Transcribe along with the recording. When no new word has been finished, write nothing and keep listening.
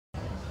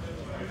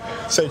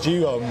So do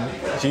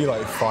you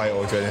like fight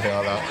or do anything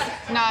like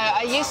that? No,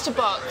 I used to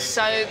box,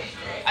 so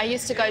I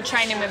used to go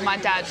training with my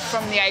dad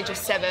from the age of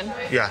 7.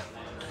 Yeah.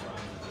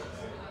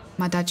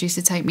 My dad used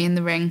to take me in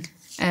the ring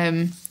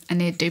and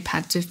he'd do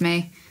pads with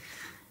me,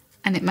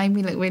 and it made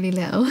me look really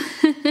little.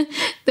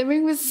 The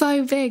ring was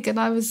so big and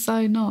I was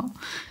so not.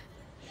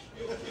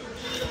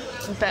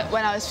 But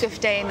when I was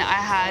 15, I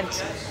had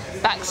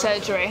back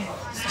surgery.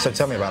 So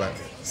tell me about it.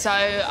 So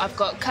I've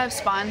got curved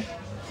spine.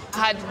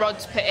 I had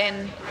rods put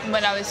in.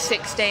 When I was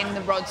 16,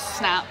 the rods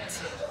snapped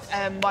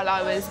while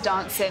I was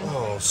dancing.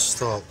 Oh,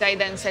 stop. They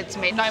then said to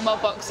me, no more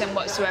boxing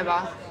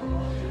whatsoever.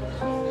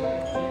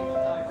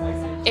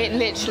 It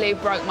literally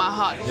broke my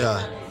heart.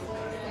 Yeah.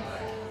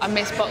 I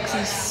miss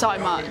boxing so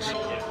much.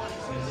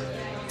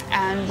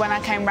 And when I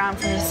came round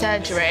from the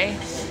surgery,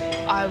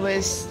 I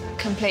was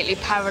completely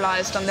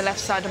paralysed on the left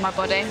side of my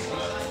body.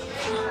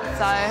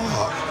 So,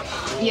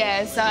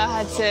 yeah, so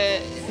I had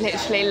to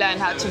literally learn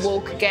how to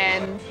walk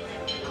again.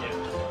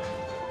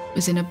 I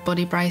was in a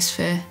body brace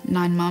for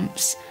 9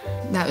 months.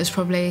 That was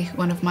probably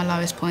one of my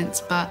lowest points,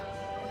 but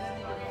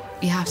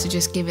you have to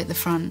just give it the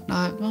front.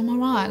 Like, I'm all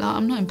right, like,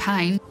 I'm not in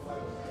pain.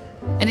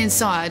 And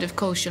inside, of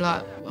course, you're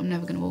like, I'm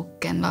never going to walk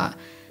again. Like,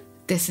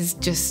 this is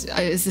just,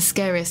 it's the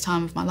scariest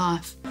time of my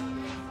life.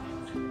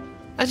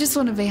 I just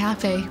want to be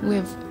happy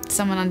with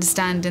someone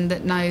understanding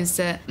that knows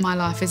that my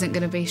life isn't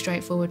going to be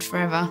straightforward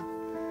forever,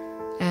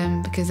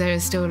 because there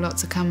is still a lot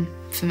to come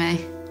for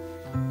me.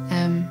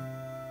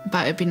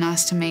 But it'd be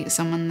nice to meet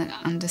someone that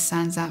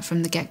understands that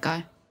from the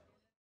get-go.